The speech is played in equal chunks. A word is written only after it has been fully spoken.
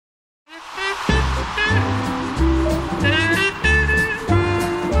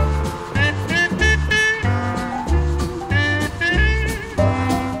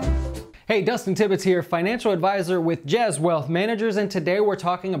Hey, Dustin Tibbetts here, financial advisor with jazzWealth Managers, and today we're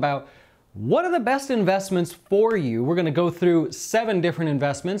talking about what are the best investments for you. We're going to go through 7 different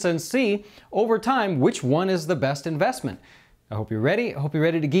investments and see over time which one is the best investment. I hope you're ready. I hope you're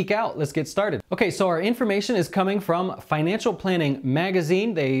ready to geek out. Let's get started. Okay, so our information is coming from Financial Planning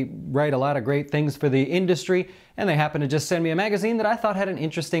Magazine. They write a lot of great things for the industry, and they happen to just send me a magazine that I thought had an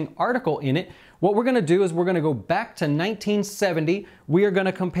interesting article in it. What we're going to do is we're going to go back to 1970. We are going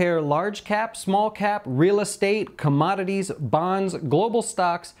to compare large cap, small cap, real estate, commodities, bonds, global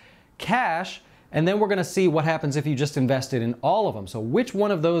stocks, cash, and then we're going to see what happens if you just invested in all of them. So which one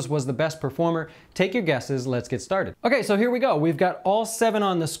of those was the best performer? Take your guesses. Let's get started. Okay, so here we go. We've got all 7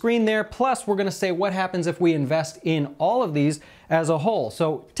 on the screen there. Plus, we're going to say what happens if we invest in all of these as a whole.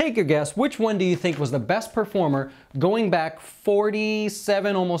 So take your guess. Which one do you think was the best performer going back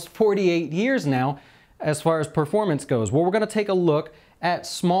 47, almost 48 years now as far as performance goes? Well, we're going to take a look at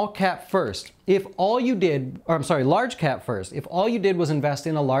small cap first. If all you did, or I'm sorry, large cap first. If all you did was invest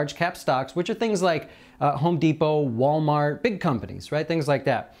in a large cap stocks, which are things like Home Depot, Walmart, big companies, right? Things like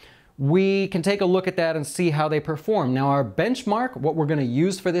that. We can take a look at that and see how they perform. Now our benchmark, what we're going to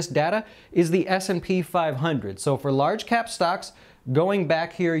use for this data, is the S&P 500. So for large cap stocks, going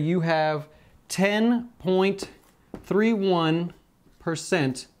back here, you have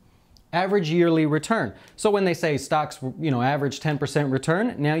 10.31% average yearly return. So when they say stocks, average 10%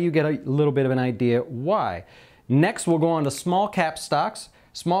 return, now you get a little bit of an idea why. Next, we'll go on to small cap stocks.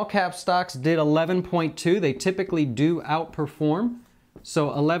 Small cap stocks did 11.2. They typically do outperform.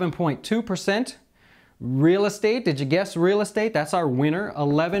 So 11.2%. Real estate, did you guess real estate? That's our winner,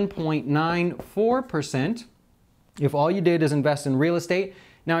 11.94%. If all you did is invest in real estate.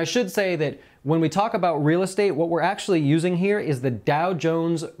 Now I should say that when we talk about real estate, what we're actually using here is the Dow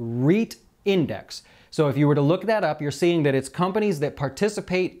Jones REIT Index. So if you were to look that up, you're seeing that it's companies that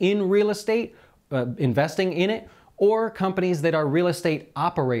participate in real estate, investing in it, or companies that are real estate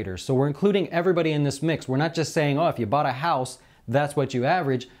operators. So we're including everybody in this mix. We're not just saying, oh, if you bought a house, that's what you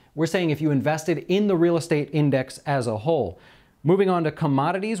average. We're saying if you invested in the real estate index as a whole. Moving on to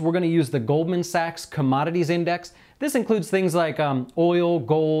commodities, we're going to use the Goldman Sachs Commodities Index. This includes things like oil,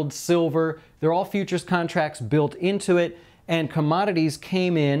 gold, silver. They're all futures contracts built into it. And commodities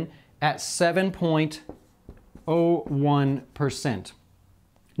came in at 7.01%.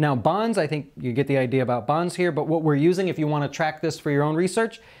 Now bonds, I think you get the idea about bonds here, but what we're using if you want to track this for your own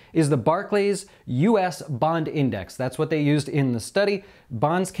research is the Barclays US Bond Index. That's what they used in the study.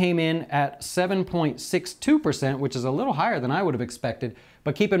 Bonds came in at 7.62%, which is a little higher than I would have expected.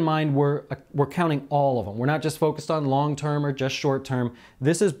 But keep in mind, we're counting all of them. We're not just focused on long-term or just short-term.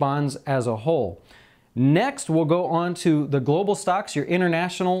 This is bonds as a whole. Next, we'll go on to the global stocks, your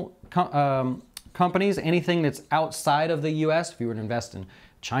international companies, anything that's outside of the US. If you were to invest in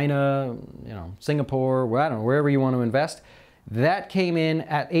China, Singapore, I don't know, wherever you want to invest. That came in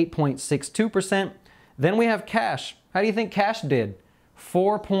at 8.62%. Then we have cash. How do you think cash did?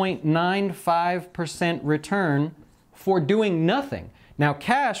 4.95% return for doing nothing. Now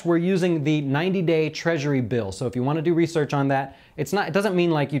cash, we're using the 90-day treasury bill. So if you want to do research on that, it doesn't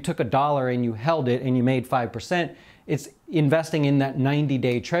mean like you took $1 and you held it and you made 5%. It's investing in that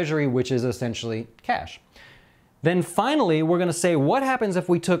 90-day treasury, which is essentially cash. Then finally, we're going to say what happens if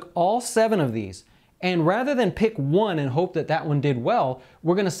we took all 7 of these, and rather than pick one and hope that that one did well,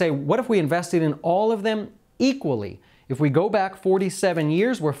 we're going to say what if we invested in all of them equally? If we go back 47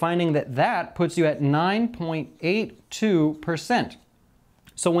 years, we're finding that that puts you at 9.82%.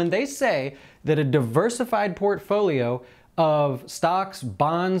 So when they say that a diversified portfolio of stocks,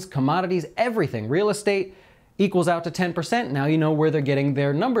 bonds, commodities, everything, real estate, equals out to 10%, now you know where they're getting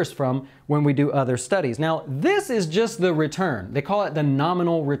their numbers from when we do other studies. Now, this is just the return. They call it the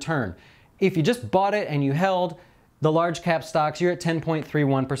nominal return. If you just bought it and you held the large cap stocks, you're at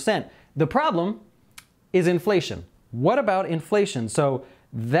 10.31%. The problem is inflation. What about inflation? So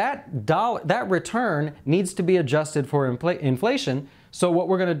that return needs to be adjusted for inflation. So what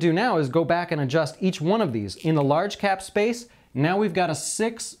we're going to do now is go back and adjust each one of these. In the large cap space, now we've got a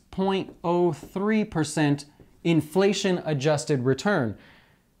 6.03% inflation adjusted return.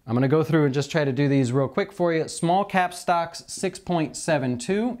 I'm going to go through and just try to do these real quick for you. Small cap stocks,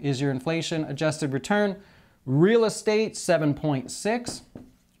 6.72 is your inflation adjusted return. Real estate, 7.6.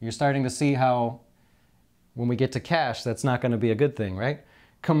 You're starting to see how when we get to cash, that's not going to be a good thing, right?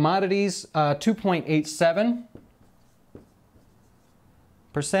 Commodities,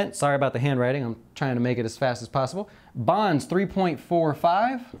 2.87%. Sorry about the handwriting. I'm trying to make it as fast as possible. Bonds,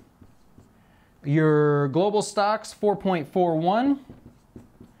 3.45. Your global stocks, 4.41.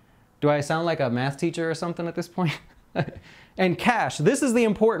 Do I sound like a math teacher or something at this point? And cash, this is the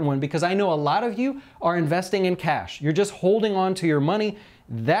important one because I know a lot of you are investing in cash. You're just holding on to your money.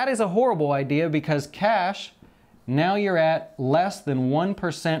 That is a horrible idea because cash, now you're at less than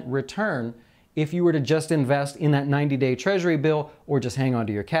 1% return if you were to just invest in that 90-day treasury bill or just hang on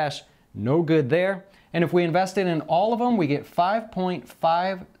to your cash. No good there. And if we invested in all of them, we get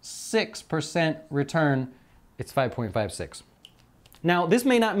 5.56% return. It's 5.56. Now, this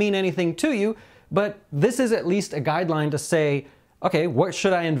may not mean anything to you, but this is at least a guideline to say, okay, what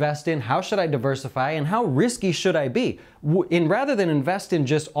should I invest in? How should I diversify? And how risky should I be? And rather than invest in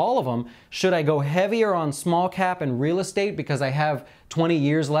just all of them, should I go heavier on small cap and real estate because I have 20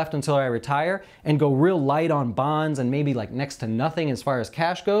 years left until I retire and go real light on bonds and maybe like next to nothing as far as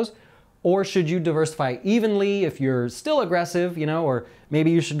cash goes? Or should you diversify evenly if you're still aggressive, or maybe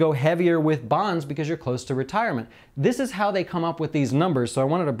you should go heavier with bonds because you're close to retirement? This is how they come up with these numbers, so I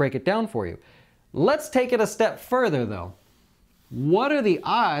wanted to break it down for you. Let's take it a step further though. What are the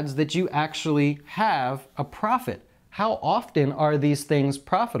odds that you actually have a profit? How often are these things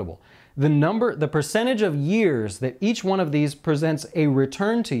profitable? The percentage of years that each one of these presents a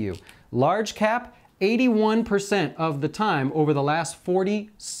return to you. Large cap, 81% of the time over the last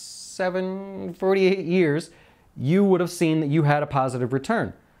 48 years, you would have seen that you had a positive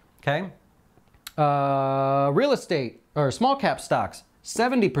return, okay? Real estate or small cap stocks,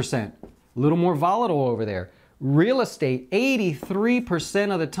 70%, a little more volatile over there. Real estate,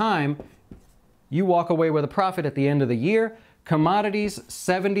 83% of the time, you walk away with a profit at the end of the year. Commodities,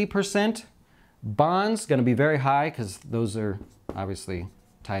 70%. Bonds, going to be very high because those are obviously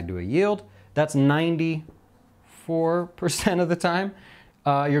tied to a yield. That's 94% of the time.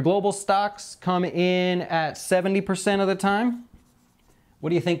 Your global stocks come in at 70% of the time. What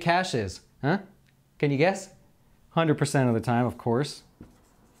do you think cash is? Huh? Can you guess? 100% of the time, of course.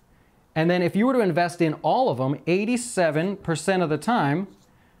 And then if you were to invest in all of them, 87% of the time,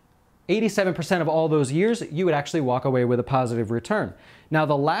 87% of all those years, you would actually walk away with a positive return. Now,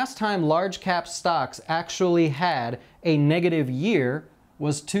 the last time large cap stocks actually had a negative year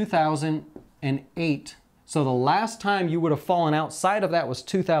was 2008. So the last time you would have fallen outside of that was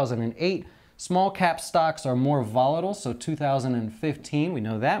 2008. Small cap stocks are more volatile, so 2015, we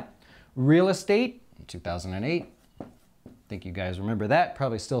know that. Real estate, 2008. I think you guys remember that.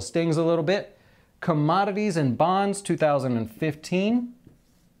 Probably still stings a little bit. Commodities and bonds, 2015.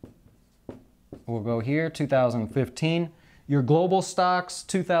 We'll go here, 2015. Your global stocks,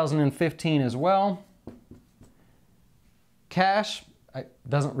 2015 as well. Cash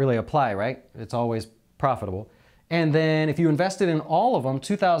doesn't really apply, right? It's always profitable. And then if you invested in all of them,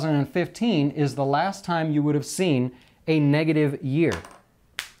 2015 is the last time you would have seen a negative year.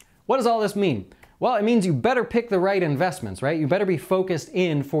 What does all this mean? Well, it means you better pick the right investments, right? You better be focused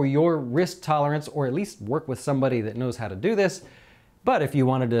in for your risk tolerance, or at least work with somebody that knows how to do this. But if you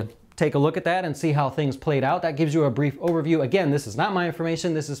wanted to take a look at that and see how things played out, that gives you a brief overview. Again, this is not my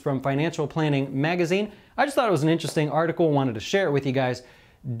information. This is from Financial Planning Magazine. I just thought it was an interesting article, wanted to share it with you guys.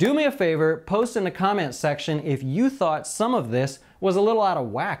 Do me a favor, post in the comments section if you thought some of this was a little out of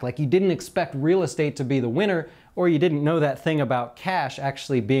whack, like you didn't expect real estate to be the winner, or you didn't know that thing about cash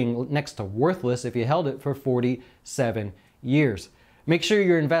actually being next to worthless if you held it for 47 years. Make sure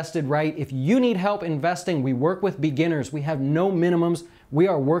you're invested right. If you need help investing, we work with beginners. We have no minimums. We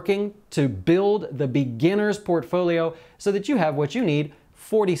are working to build the beginner's portfolio so that you have what you need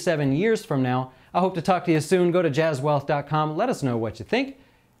 47 years from now. I hope to talk to you soon. Go to jazzwealth.com. Let us know what you think,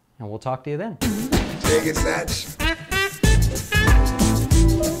 and we'll talk to you then. Take it, Satch.